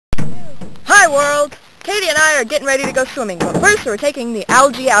world! Katie and I are getting ready to go swimming, but first we're taking the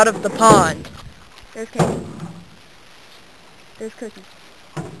algae out of the pond. There's Katie. There's Cookie.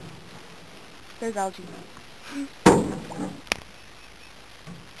 There's algae.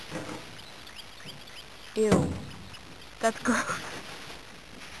 Ew. That's gross.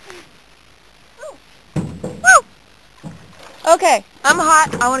 Okay, I'm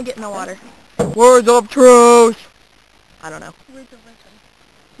hot. I want to get in the water. Words of truth. I don't know. Words of wisdom.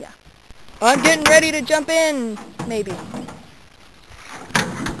 Yeah. I'm getting ready to jump in, maybe.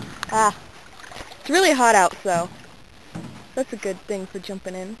 It's really hot out, so that's a good thing for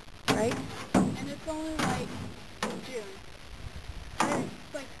jumping in, right? And it's only like June.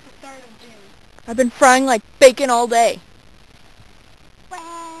 It's like the start of June. I've been frying like bacon all day.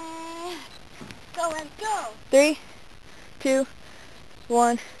 Go and go. 3, 2,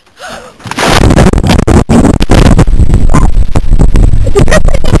 1.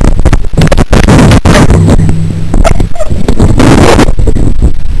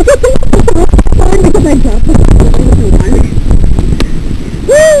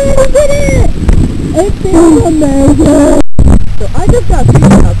 It's amazing! So I just got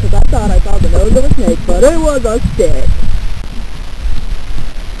freaked out because I thought I saw the nose of a snake, but it was a stick.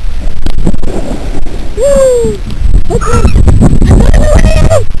 Woo! Let's go!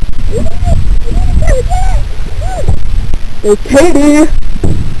 There's Katie!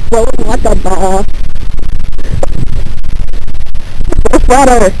 Rolling like a ball. There's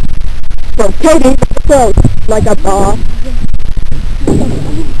water! So Katie floats like a ball.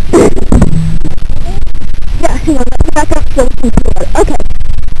 Yeah, hang on, let me back up so we can see water. Okay,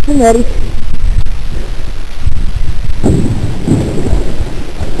 I'm ready.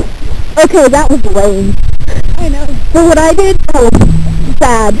 Okay, that was lame. I know. But what I did, that was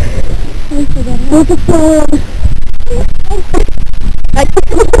bad. It was a storm.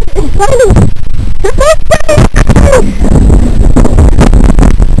 It's funny. You're so funny.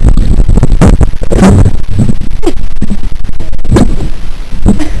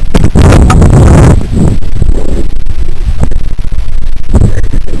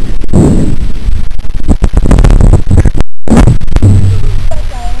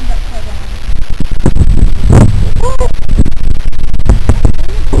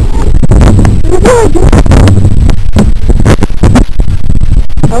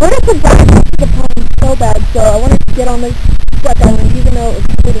 I wanted to dive into the pond so bad, so I wanted to get on this duck island, even though it was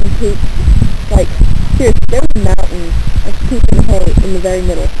including poop. Like, seriously, there was mountains of poop and hay in the very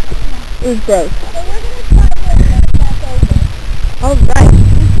middle. It was gross. So we're going to try to back over. Alright.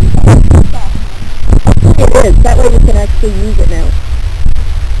 It is. That way we can actually use it now.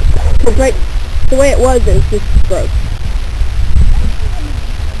 Because right, the way it was just gross.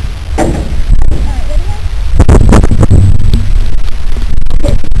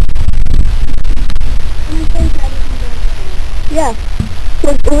 Yeah, so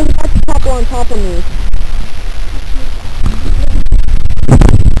it was about to topple on top of me.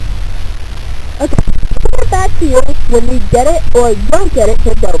 Okay, we'll get back to you when we get it or don't get it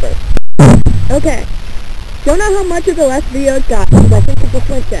tipped over. Okay, don't know how much of the last video it got because I think it just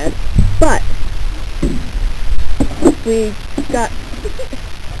went dead, but we got...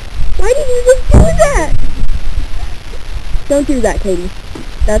 Why did you just do that? Don't do that, Katie.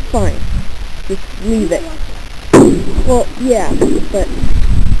 That's fine. Just leave it. Well, yeah, but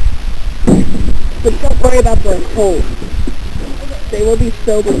don't worry about the holes. They will be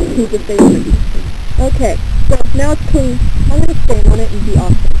filled with poop if they want to. Okay, so now it's clean. I'm going to stand on it and be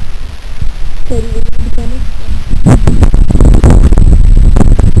awesome. Katie, will you tell me?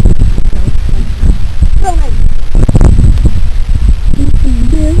 Go ahead. You can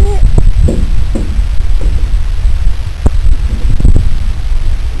do it.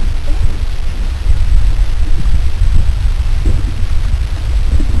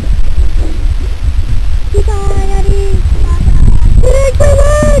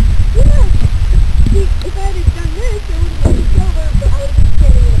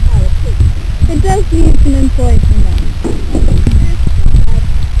 It does need some inflation though.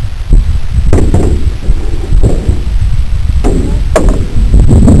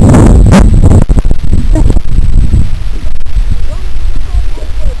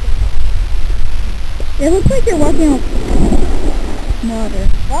 It looks like you're walking on water.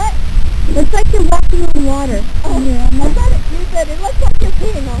 What? Looks like you're walking on water. Oh, yeah. I thought you said it looks like you're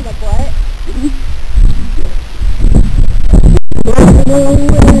peeing on the butt.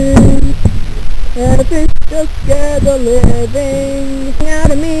 If it's just scared the living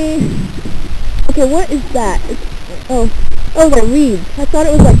out of me. Okay, what is that? Oh, the reeds. I thought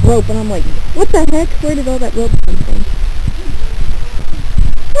it was like rope, and I'm like, what the heck? Where did all that rope come from?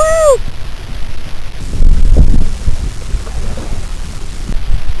 Woo!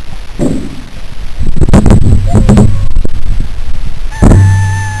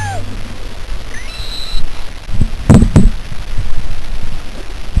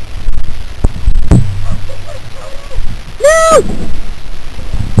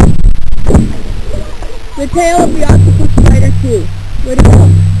 The tail of the octopus spider 2. Where'd it go?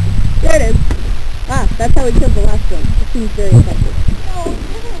 There it is. Ah, that's how we killed the last one. It seems very effective.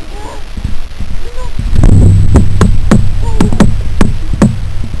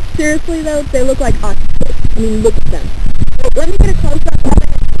 Seriously though, they look like octopus. I mean, look at them. Wait, let me get a close-up of it.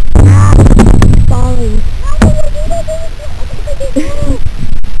 Ah, it's falling.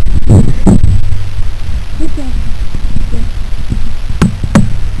 Okay.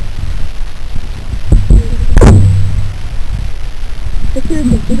 But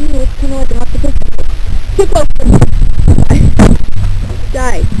seriously, didn't you look kind of like an octopus? Too close. Die.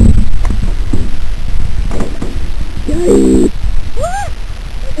 Die. What?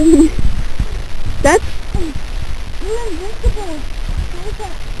 That's... You're invincible. How is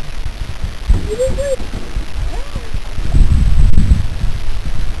that? You did good.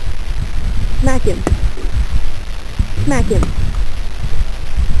 Smack him. Smack him.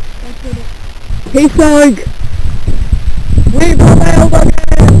 That's it. Hey, Sog! We prevailed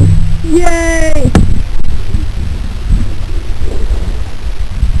again! Yay!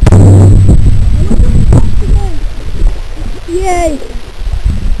 Yay!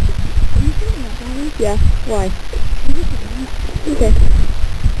 Are you feeling that, Daddy? Yeah, why? I'm just kidding. Okay.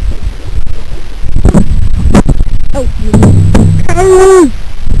 Oh, you cowards!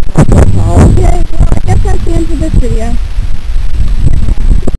 Okay, well, I guess that's the end of this video.